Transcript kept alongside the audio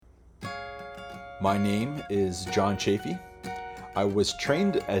My name is John Chafee. I was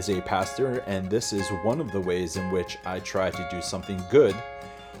trained as a pastor, and this is one of the ways in which I try to do something good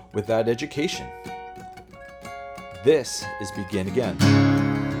with that education. This is Begin Again.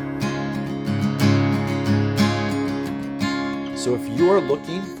 So if you are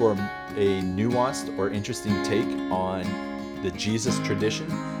looking for a nuanced or interesting take on the Jesus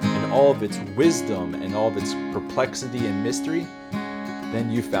tradition and all of its wisdom and all of its perplexity and mystery,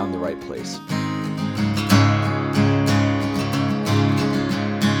 then you found the right place.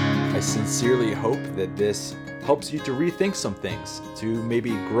 I sincerely hope that this helps you to rethink some things, to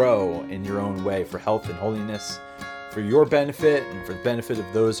maybe grow in your own way for health and holiness, for your benefit and for the benefit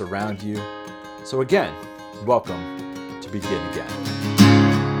of those around you. So again, welcome to Begin Again.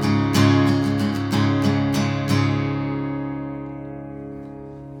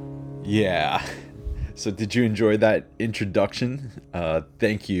 Yeah. So did you enjoy that introduction?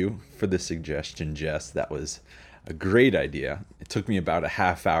 Thank you for the suggestion, Jess. That was a great idea. It took me about a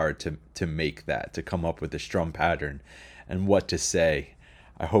half hour to make that, to come up with a strum pattern and what to say.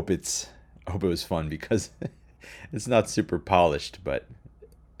 I hope it was fun because it's not super polished, but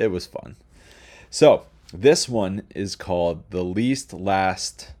it was fun. So this one is called The Least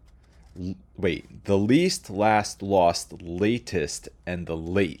Last Lost, Latest, and the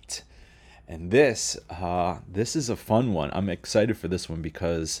Late. And this is a fun one. I'm excited for this one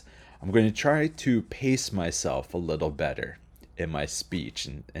because I'm going to try to pace myself a little better in my speech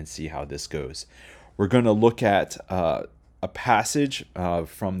and see how this goes. We're going to look at a passage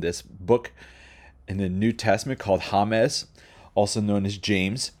from this book in the New Testament called James, also known as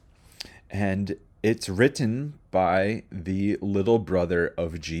James. And it's written by the little brother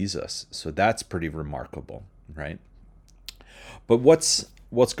of Jesus. So that's pretty remarkable, right? But what's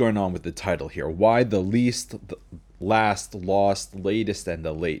going on with the title here? Why the least, the last, lost, latest, and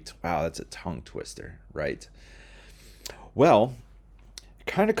the late? Wow, that's a tongue twister, right? Well, it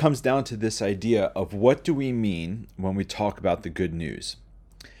kind of comes down to this idea of what do we mean when we talk about the good news?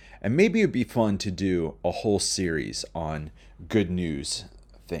 And maybe it'd be fun to do a whole series on good news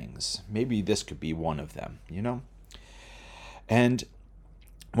things. Maybe this could be one of them, you know? And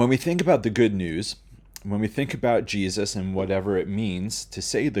when we think about the good news, when we think about Jesus and whatever it means to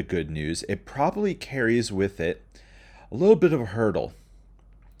say the good news, it probably carries with it a little bit of a hurdle.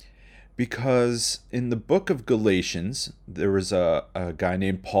 Because in the book of Galatians, there was a guy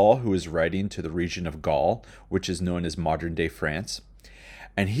named Paul who was writing to the region of Gaul, which is known as modern-day France.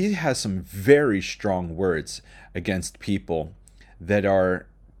 And he has some very strong words against people that are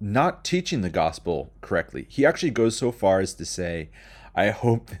not teaching the gospel correctly. He actually goes so far as to say, I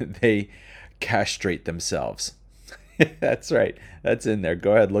hope that they castrate themselves. That's right. That's in there.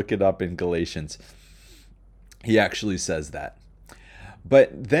 Go ahead, look it up in Galatians. He actually says that.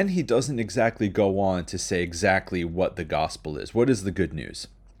 But then he doesn't exactly go on to say exactly what the gospel is. What is the good news?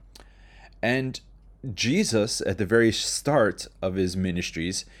 And Jesus, at the very start of his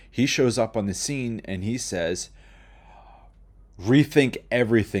ministries, he shows up on the scene and he says, rethink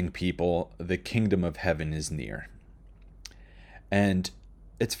everything, people. The kingdom of heaven is near. And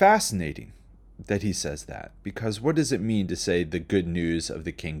it's fascinating that he says that, because what does it mean to say the good news of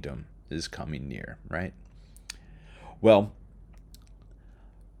the kingdom is coming near, right? Well,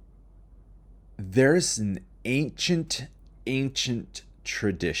 there's an ancient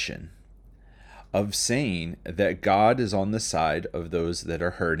tradition of saying that God is on the side of those that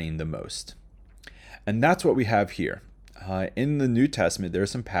are hurting the most. And that's what we have here. In the New Testament, there are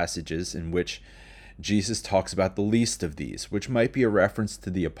some passages in which Jesus talks about the least of these, which might be a reference to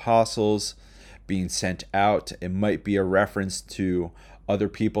the apostles being sent out. It might be a reference to other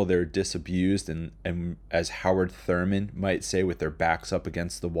people that are disabused and as Howard Thurman might say, with their backs up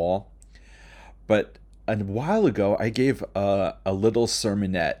against the wall. But a while ago, I gave a little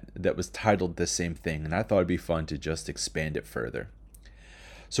sermonette that was titled the same thing, and I thought it'd be fun to just expand it further.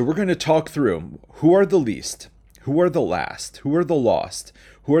 So we're going to talk through who are the least, who are the last, who are the lost,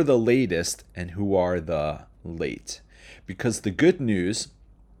 who are the latest, and who are the late. Because the good news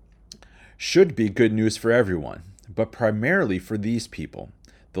should be good news for everyone, but primarily for these people,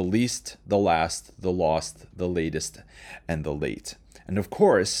 the least, the last, the lost, the latest, and the late. And of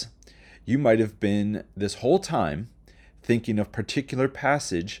course, you might have been this whole time thinking of a particular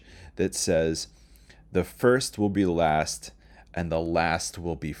passage that says, the first will be last, and the last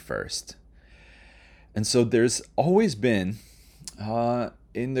will be first. And so there's always been,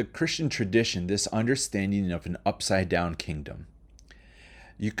 in the Christian tradition, this understanding of an upside-down kingdom.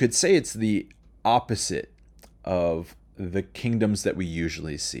 You could say it's the opposite of the kingdoms that we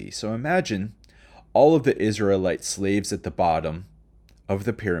usually see. So imagine all of the Israelite slaves at the bottom of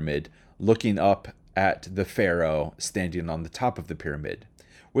the pyramid, looking up at the pharaoh standing on the top of the pyramid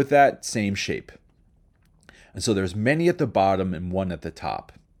with that same shape. And so there's many at the bottom and one at the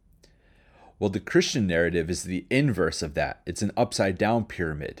top. Well, the Christian narrative is the inverse of that. It's an upside down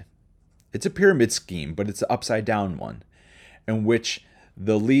pyramid. It's a pyramid scheme, but it's an upside down one, in which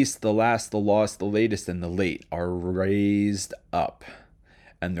the least, the last, the lost, the latest, and the late are raised up.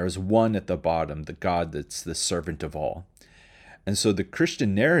 And there's one at the bottom, the God that's the servant of all. And so the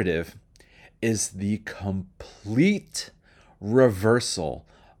Christian narrative is the complete reversal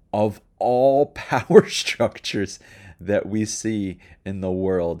of all power structures that we see in the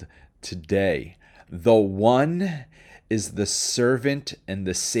world today. The one is the servant and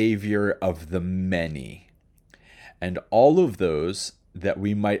the savior of the many. And all of those that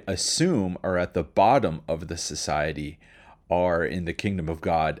we might assume are at the bottom of the society are in the kingdom of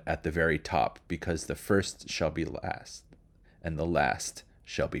God at the very top, because the first shall be last and the last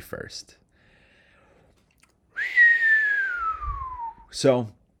shall be first. So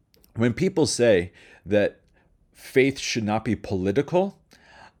when people say that faith should not be political,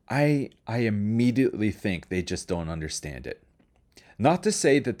 I immediately think they just don't understand it. Not to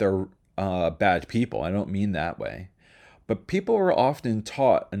say that they're bad people. I don't mean that way. But people are often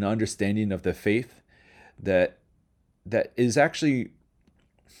taught an understanding of the faith that is actually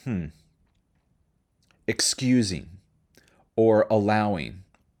excusing or allowing,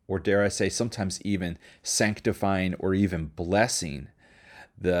 or dare I say sometimes even sanctifying or even blessing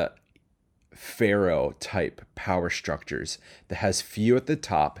the pharaoh type power structures that has few at the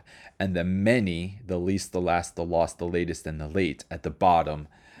top and the many, the least, the last, the lost, the latest, and the late at the bottom,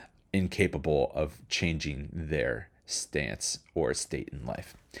 incapable of changing their stance or state in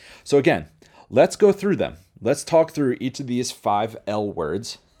life. So again, let's go through them. Let's talk through each of these 5 L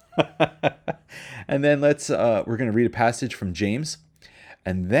words. And then we're going to read a passage from James,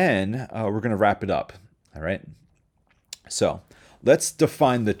 and then we're going to wrap it up. All right. So let's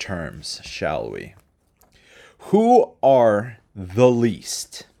define the terms, shall we? Who are the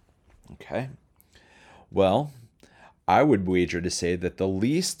least? Okay. Well, I would wager to say that the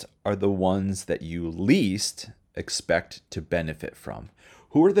least are the ones that you least expect to benefit from.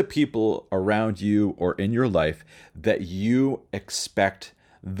 Who are the people around you or in your life that you expect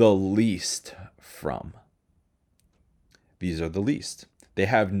the least from? These are the least. They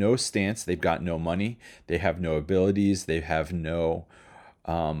have no stance. They've got no money. They have no abilities. They have no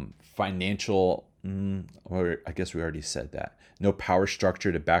financial, or I guess we already said that. No power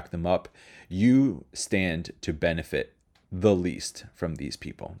structure to back them up. You stand to benefit the least from these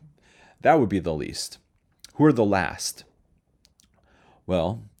people. That would be the least. Who are the last?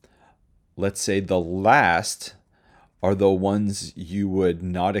 Well, let's say the last are the ones you would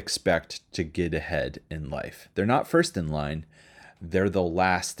not expect to get ahead in life. They're not first in line. They're the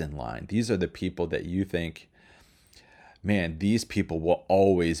last in line. These are the people that you think, man, these people will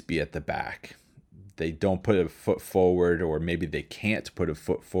always be at the back. They don't put a foot forward, or maybe they can't put a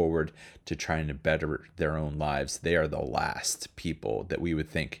foot forward to trying to better their own lives. They are the last people that we would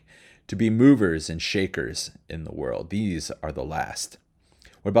think to be movers and shakers in the world. These are the last.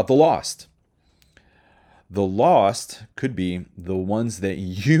 What about the lost? The lost could be the ones that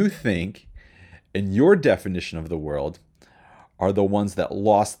you think, in your definition of the world, are the ones that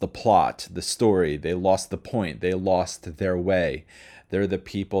lost the plot, the story. They lost the point. They lost their way. They're the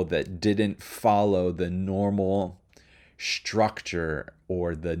people that didn't follow the normal structure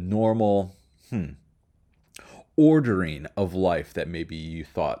or the normal ordering of life that maybe you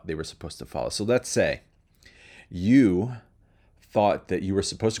thought they were supposed to follow. So let's say you thought that you were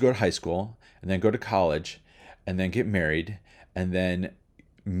supposed to go to high school and then go to college and then get married and then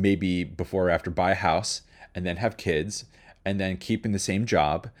maybe before or after buy a house and then have kids and then keep in the same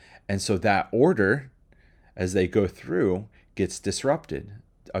job. And so that order, as they go through, gets disrupted.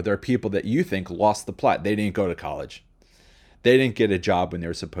 Are there people that you think lost the plot? They didn't go to college. They didn't get a job when they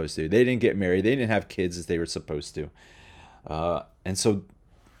were supposed to. They didn't get married. They didn't have kids as they were supposed to. And so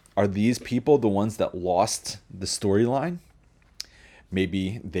are these people the ones that lost the storyline?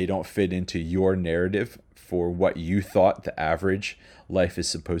 Maybe they don't fit into your narrative for what you thought the average life is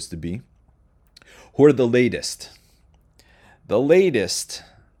supposed to be. Who are the latest? The latest,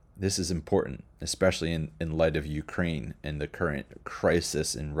 this is important, especially in light of Ukraine and the current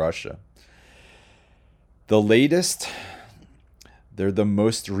crisis in Russia. The latest, they're the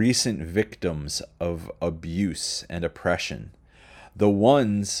most recent victims of abuse and oppression. The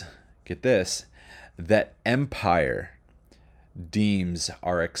ones, get this, that empire deems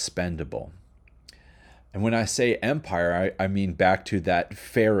are expendable. And when I say empire, I mean back to that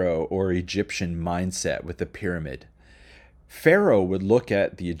Pharaoh or Egyptian mindset with the pyramid. Pharaoh would look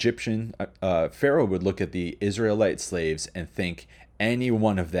at the Pharaoh would look at the Israelite slaves and think any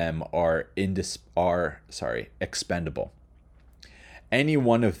one of them are expendable. Any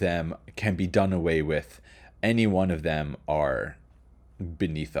one of them can be done away with. Any one of them are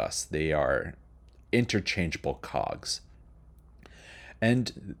beneath us. They are interchangeable cogs.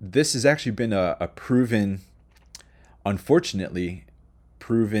 And this has actually been a proven, unfortunately,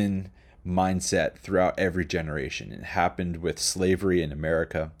 proven mindset throughout every generation. It happened with slavery in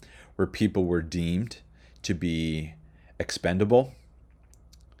America, where people were deemed to be expendable.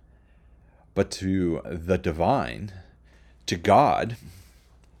 But to the divine, to God,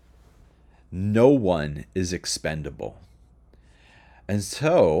 no one is expendable. And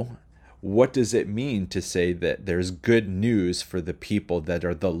so, what does it mean to say that there's good news for the people that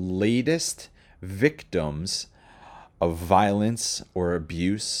are the latest victims of violence or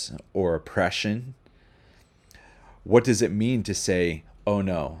abuse or oppression? What does it mean to say, oh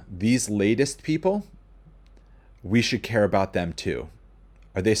no, these latest people, we should care about them too?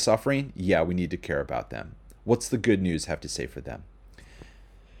 Are they suffering? Yeah, we need to care about them. What's the good news have to say for them?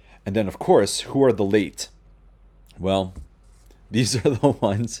 And then, of course, who are the late? Well, these are the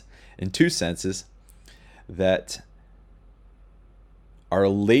ones, in two senses, that are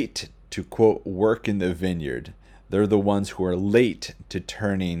late to, quote, work in the vineyard. They're the ones who are late to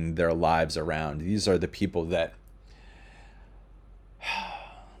turning their lives around. These are the people that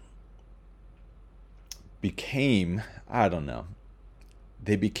became,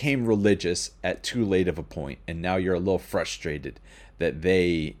 they became religious at too late of a point, and now you're a little frustrated that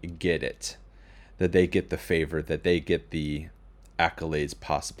they get it, that they get the favor, that they get the accolades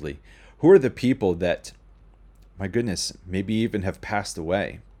possibly. Who are the people that, my goodness, maybe even have passed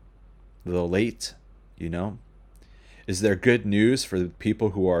away? The late, Is there good news for the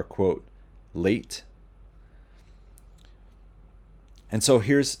people who are, quote, late? And so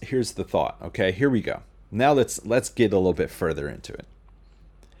here's the thought, okay? Here we go. Now let's get a little bit further into it.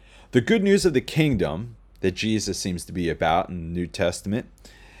 The good news of the kingdom that Jesus seems to be about in the New Testament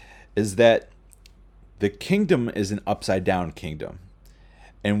is that the kingdom is an upside down kingdom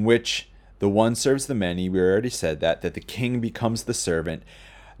in which the one serves the many. We already said that the king becomes the servant,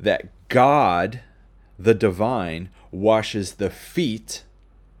 that God, the divine, washes the feet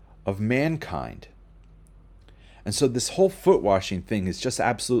of mankind. And so this whole foot washing thing is just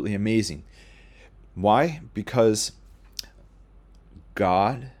absolutely amazing. Why? Because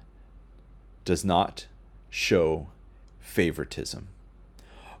God does not show favoritism,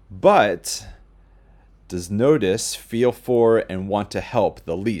 but does notice, feel for, and want to help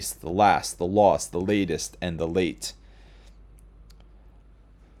the least, the last, the lost, the latest, and the late.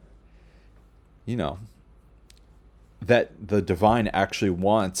 That the divine actually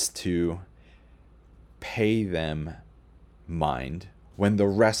wants to pay them mind when the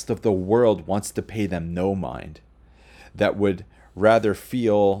rest of the world wants to pay them no mind. That would rather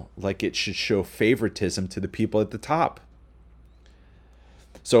feel like it should show favoritism to the people at the top.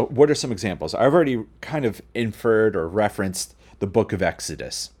 So what are some examples? I've already kind of inferred or referenced the book of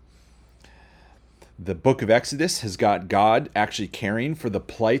Exodus. The book of Exodus has got God actually caring for the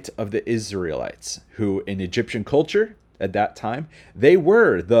plight of the Israelites, who in Egyptian culture at that time, they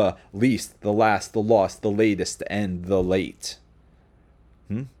were the least, the last, the lost, the latest, and the late.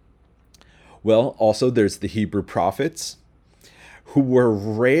 Well, also there's the Hebrew prophets who were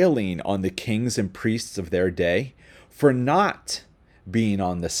railing on the kings and priests of their day for not being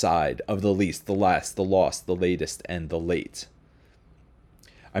on the side of the least, the last, the lost, the latest, and the late.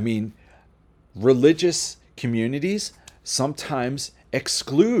 Religious communities sometimes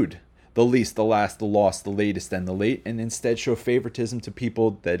exclude the least, the last, the lost, the latest, and the late, and instead show favoritism to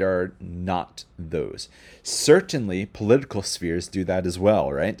people that are not those. Certainly, political spheres do that as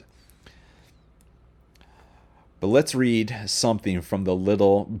well, right? But let's read something from the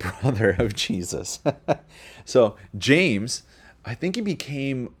little brother of Jesus. So, James, I think he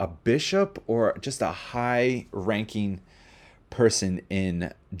became a bishop or just a high-ranking person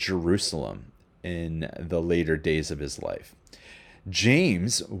in Jerusalem in the later days of his life.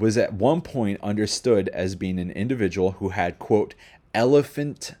 James was at one point understood as being an individual who had, quote,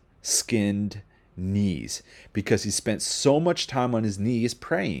 elephant-skinned knees because he spent so much time on his knees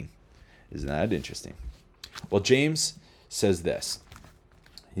praying. Isn't that interesting? Well, James says this.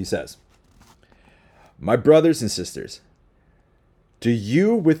 He says, "My brothers and sisters, do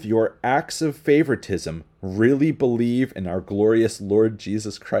you, with your acts of favoritism, really believe in our glorious Lord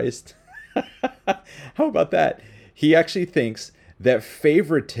Jesus Christ?" How about that? He actually thinks that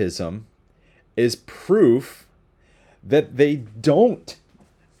favoritism is proof that they don't.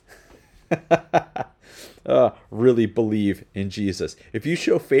 really believe in Jesus. If you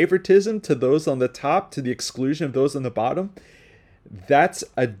show favoritism to those on the top to the exclusion of those on the bottom, that's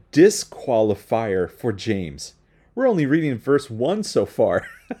a disqualifier for James. We're only reading verse 1 so far.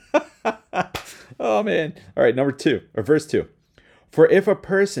 Oh, man. All right, verse 2. For if a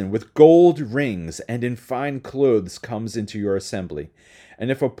person with gold rings and in fine clothes comes into your assembly,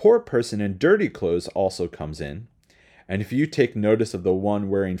 and if a poor person in dirty clothes also comes in, and if you take notice of the one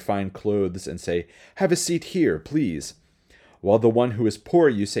wearing fine clothes and say, "Have a seat here, please," while the one who is poor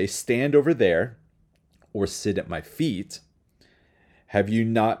you say, "Stand over there," or "Sit at my feet," have you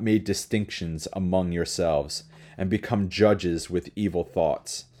not made distinctions among yourselves and become judges with evil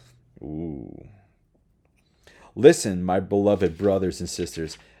thoughts? Ooh. Listen, my beloved brothers and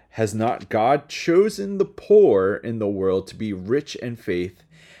sisters, has not God chosen the poor in the world to be rich in faith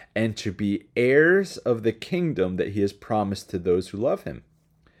and to be heirs of the kingdom that he has promised to those who love him?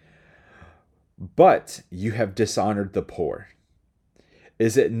 But you have dishonored the poor.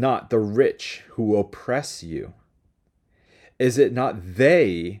 Is it not the rich who oppress you? Is it not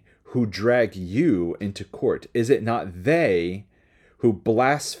they who drag you into court? Is it not they who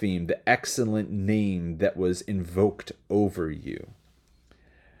blaspheme the excellent name that was invoked over you?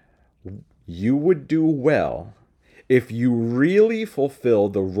 You would do well if you really fulfill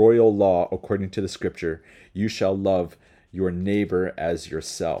the royal law according to the scripture, "You shall love your neighbor as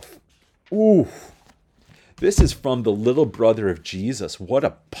yourself." Ooh, this is from the little brother of Jesus. What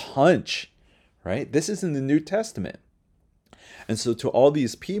a punch, right? This is in the New Testament. And so to all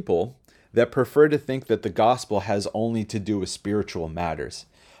these people that prefer to think that the gospel has only to do with spiritual matters,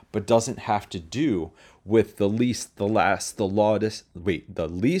 but doesn't have to do with the least, the last, the lawless, the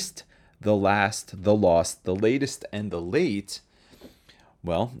least, the last, the lost, the latest, and the late.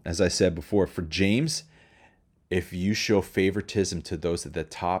 Well, as I said before, for James, if you show favoritism to those at the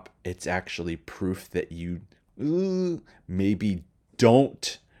top, it's actually proof that you maybe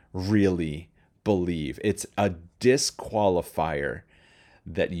don't really believe. It's a disqualifier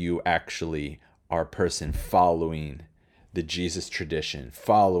that you actually are a person following the Jesus tradition,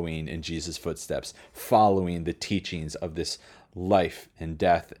 following in Jesus' footsteps, following the teachings of this life and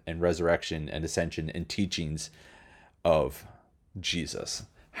death and resurrection and ascension and teachings of Jesus.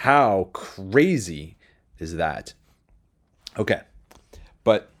 How crazy is that? Okay,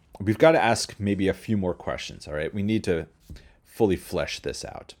 but we've got to ask maybe a few more questions, all right? We need to fully flesh this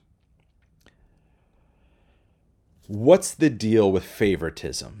out. What's the deal with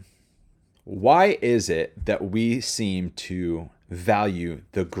favoritism? Why is it that we seem to value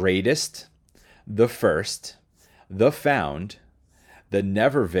the greatest, the first, the found, the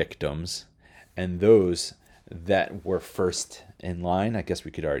never victims, and those that were first in line? I guess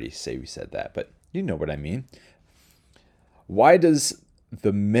we could already say we said that, but you know what I mean. Why does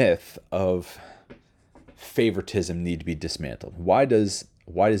the myth of favoritism need to be dismantled? Why does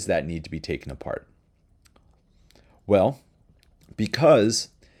that need to be taken apart? Well, because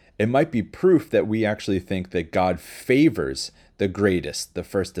it might be proof that we actually think that God favors the greatest, the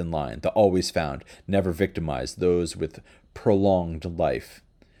first in line, the always found, never victimized, those with prolonged life.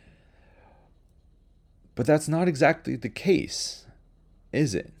 But that's not exactly the case,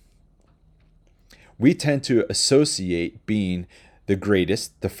 is it? We tend to associate being the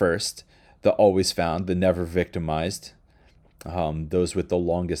greatest, the first, the always found, the never victimized, those with the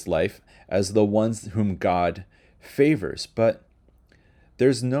longest life, as the ones whom God favors. But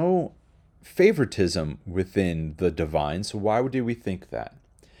there's no favoritism within the divine, so why do we think that?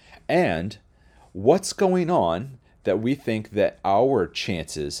 And what's going on that we think that our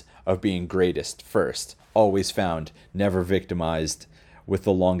chances of being greatest, first, always found, never victimized, with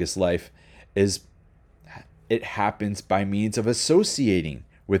the longest life, is it happens by means of associating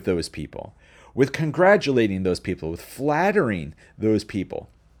with those people, with congratulating those people, with flattering those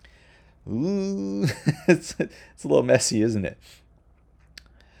people. Ooh, it's a little messy, isn't it?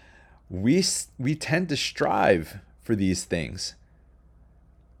 We tend to strive for these things.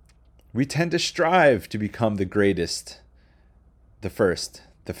 We tend to strive to become the greatest, the first,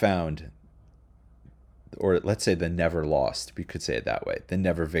 the found, or let's say the never lost. We could say it that way, the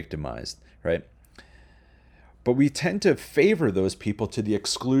never victimized, right? But we tend to favor those people to the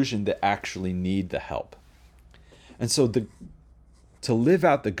exclusion that actually need the help. And so to live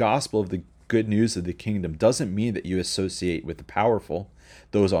out the gospel of the good news of the kingdom doesn't mean that you associate with the powerful,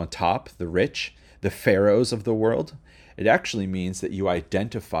 those on top, the rich, the pharaohs of the world. It actually means that you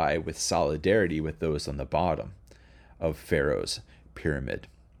identify with solidarity with those on the bottom of Pharaoh's pyramid.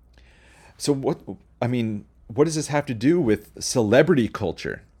 So what does this have to do with celebrity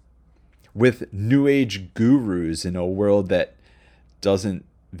culture, with new age gurus in a world that doesn't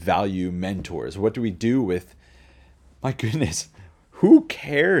value mentors? What do we do with, my goodness, who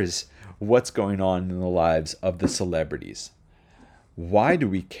cares what's going on in the lives of the celebrities? Why do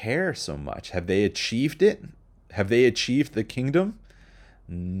we care so much? Have they achieved it? Have they achieved the kingdom?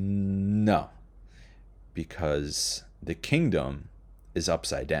 No, because the kingdom is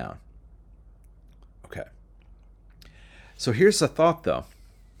upside down. Okay. So here's the thought, though.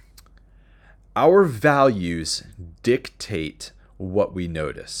 Our values dictate what we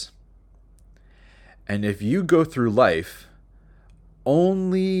notice. And if you go through life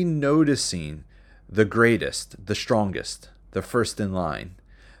only noticing the greatest, the strongest, the first in line,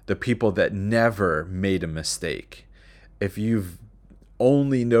 the people that never made a mistake, if you've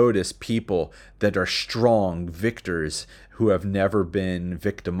only noticed people that are strong victors who have never been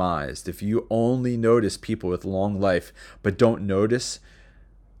victimized, if you only notice people with long life but don't notice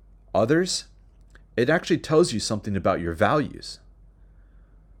others, it actually tells you something about your values.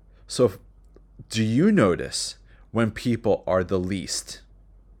 So do you notice when people are the least?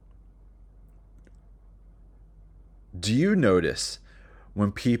 Do you notice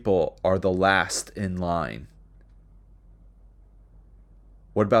when people are the last in line?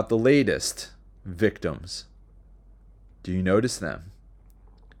 What about the latest victims? Do you notice them?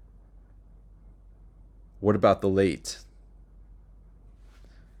 What about the late?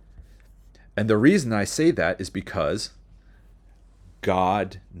 And the reason I say that is because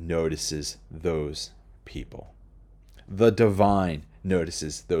God notices those people. The divine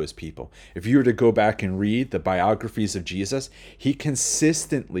notices those people. If you were to go back and read the biographies of Jesus, he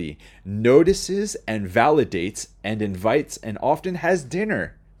consistently notices and validates and invites and often has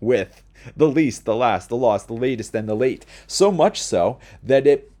dinner with the least, the last, the lost, the latest, and the late. So much so that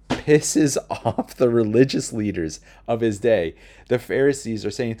it pisses off the religious leaders of his day. The Pharisees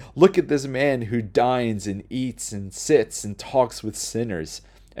are saying, look at this man who dines and eats and sits and talks with sinners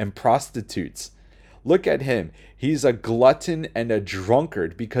and prostitutes. Look at him. He's a glutton and a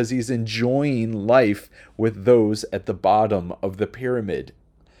drunkard because he's enjoying life with those at the bottom of the pyramid.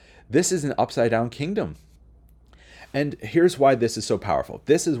 This is an upside down kingdom. And here's why this is so powerful.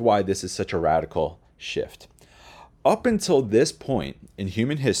 This is why this is such a radical shift. Up until this point in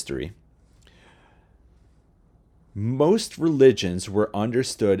human history, most religions were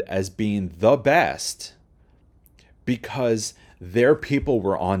understood as being the best because their people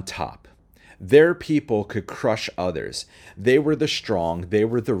were on top. Their people could crush others. They were the strong. They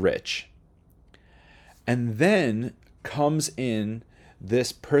were the rich. And then comes in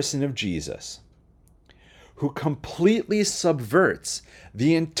this person of Jesus who completely subverts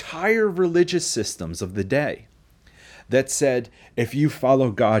the entire religious systems of the day that said, if you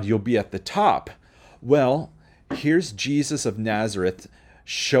follow God, you'll be at the top. Well, here's Jesus of Nazareth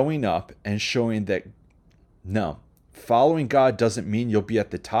showing up and showing that, no, following God doesn't mean you'll be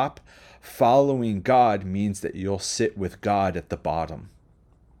at the top. Following God means that you'll sit with God at the bottom.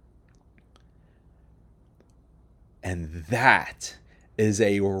 And that is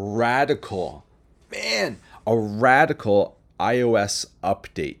a radical iOS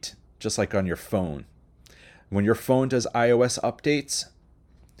update, just like on your phone. When your phone does iOS updates,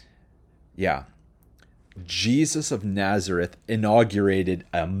 yeah, Jesus of Nazareth inaugurated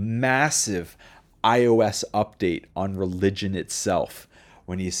a massive iOS update on religion itself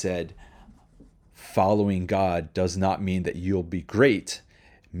when he said, following God does not mean that you'll be great.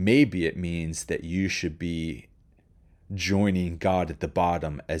 Maybe it means that you should be joining God at the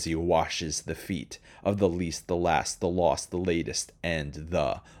bottom as he washes the feet of the least, the last, the lost, the latest, and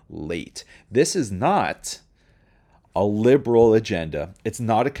the late. This is not a liberal agenda. It's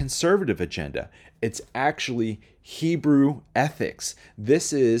not a conservative agenda. It's actually Hebrew ethics.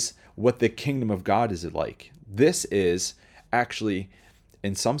 This is what the kingdom of God is like. This is actually,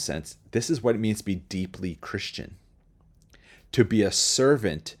 in some sense, this is what it means to be deeply Christian. To be a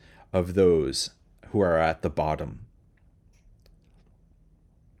servant of those who are at the bottom.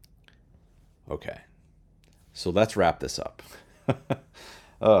 Okay, so let's wrap this up.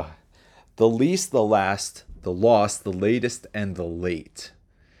 The least, the last, the lost, the latest, and the late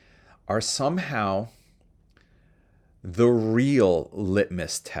are somehow the real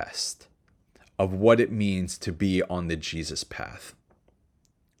litmus test of what it means to be on the Jesus path.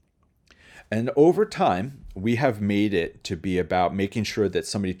 And over time, we have made it to be about making sure that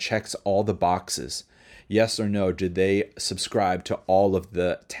somebody checks all the boxes. Yes or no, did they subscribe to all of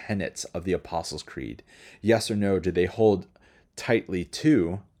the tenets of the Apostles' Creed? Yes or no, did they hold tightly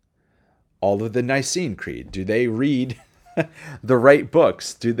to all of the Nicene Creed? Do they read the right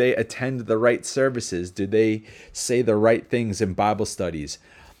books? Do they attend the right services? Do they say the right things in Bible studies?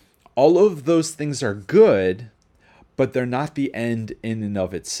 All of those things are good, but they're not the end in and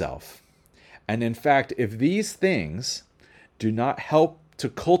of itself. And in fact, if these things do not help to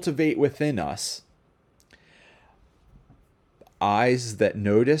cultivate within us eyes that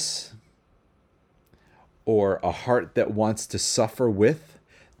notice, or a heart that wants to suffer with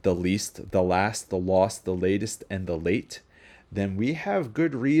the least, the last, the lost, the latest, and the late, then we have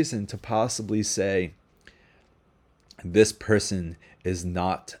good reason to possibly say this person is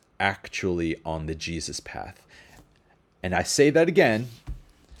not actually on the Jesus path. And I say that again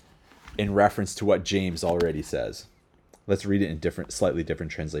in reference to what James already says. Let's read it in slightly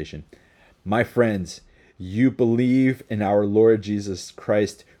different translation. My friends, you believe in our Lord Jesus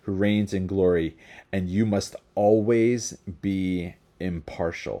Christ, who reigns in glory, and you must always be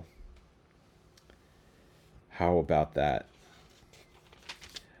impartial. How about that?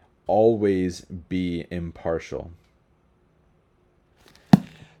 Always be impartial.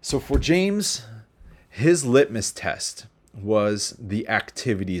 So for James, his litmus test was the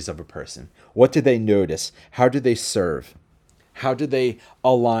activities of a person. What did they notice? How do they serve? How do they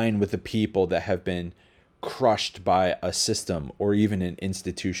align with the people that have been crushed by a system or even an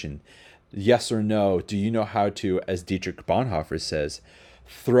institution? Yes or no? Do you know how to, as Dietrich Bonhoeffer says,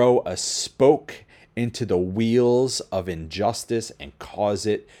 throw a spoke into the wheels of injustice and cause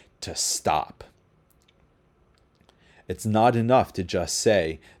it to stop? It's not enough to just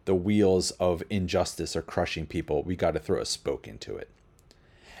say the wheels of injustice are crushing people. We got to throw a spoke into it.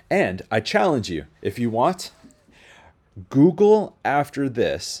 And I challenge you, if you want, Google after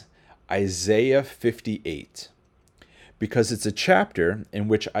this Isaiah 58, because it's a chapter in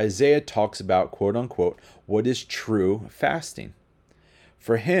which Isaiah talks about, quote unquote, what is true fasting.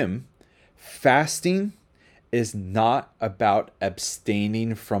 For him, fasting is not about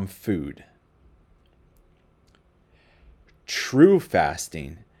abstaining from food. True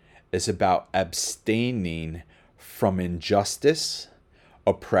fasting is about abstaining from injustice,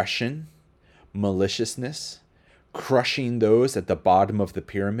 oppression, maliciousness, crushing those at the bottom of the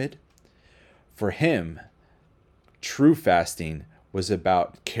pyramid. For him, true fasting was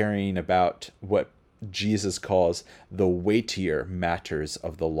about caring about what Jesus calls the weightier matters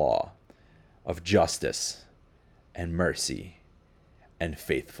of the law, of justice and mercy and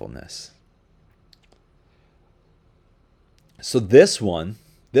faithfulness. So this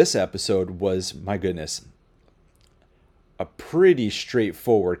episode was, my goodness, a pretty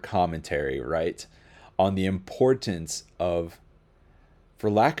straightforward commentary, right, on the importance of,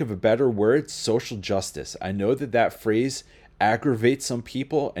 for lack of a better word, social justice. I know that phrase aggravates some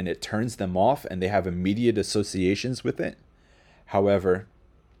people and it turns them off and they have immediate associations with it. However,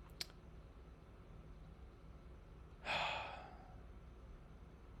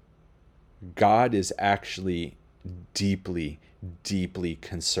 God is actually deeply, deeply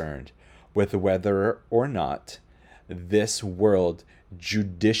concerned with whether or not this world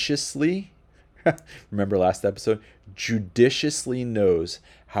judiciously, remember last episode, judiciously knows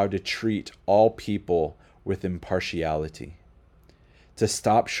how to treat all people with impartiality, to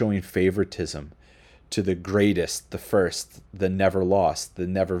stop showing favoritism to the greatest, the first, the never lost, the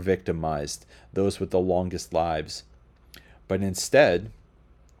never victimized, those with the longest lives, but instead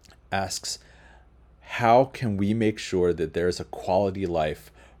asks, how can we make sure that there's a quality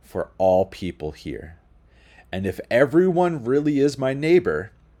life for all people here? And if everyone really is my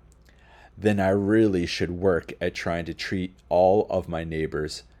neighbor, then I really should work at trying to treat all of my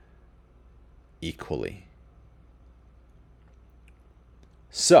neighbors equally.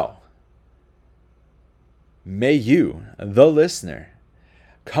 So, may you, the listener,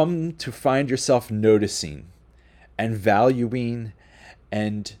 come to find yourself noticing and valuing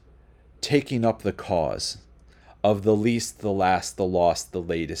and taking up the cause of the least, the last, the lost, the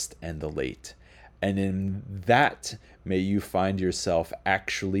latest, and the late. And in that, may you find yourself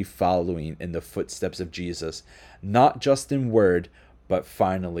actually following in the footsteps of Jesus, not just in word, but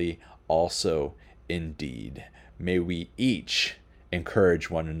finally also in deed. May we each encourage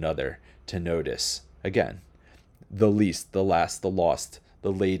one another to notice, again, the least, the last, the lost,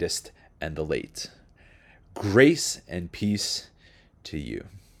 the latest, and the late. Grace and peace to you.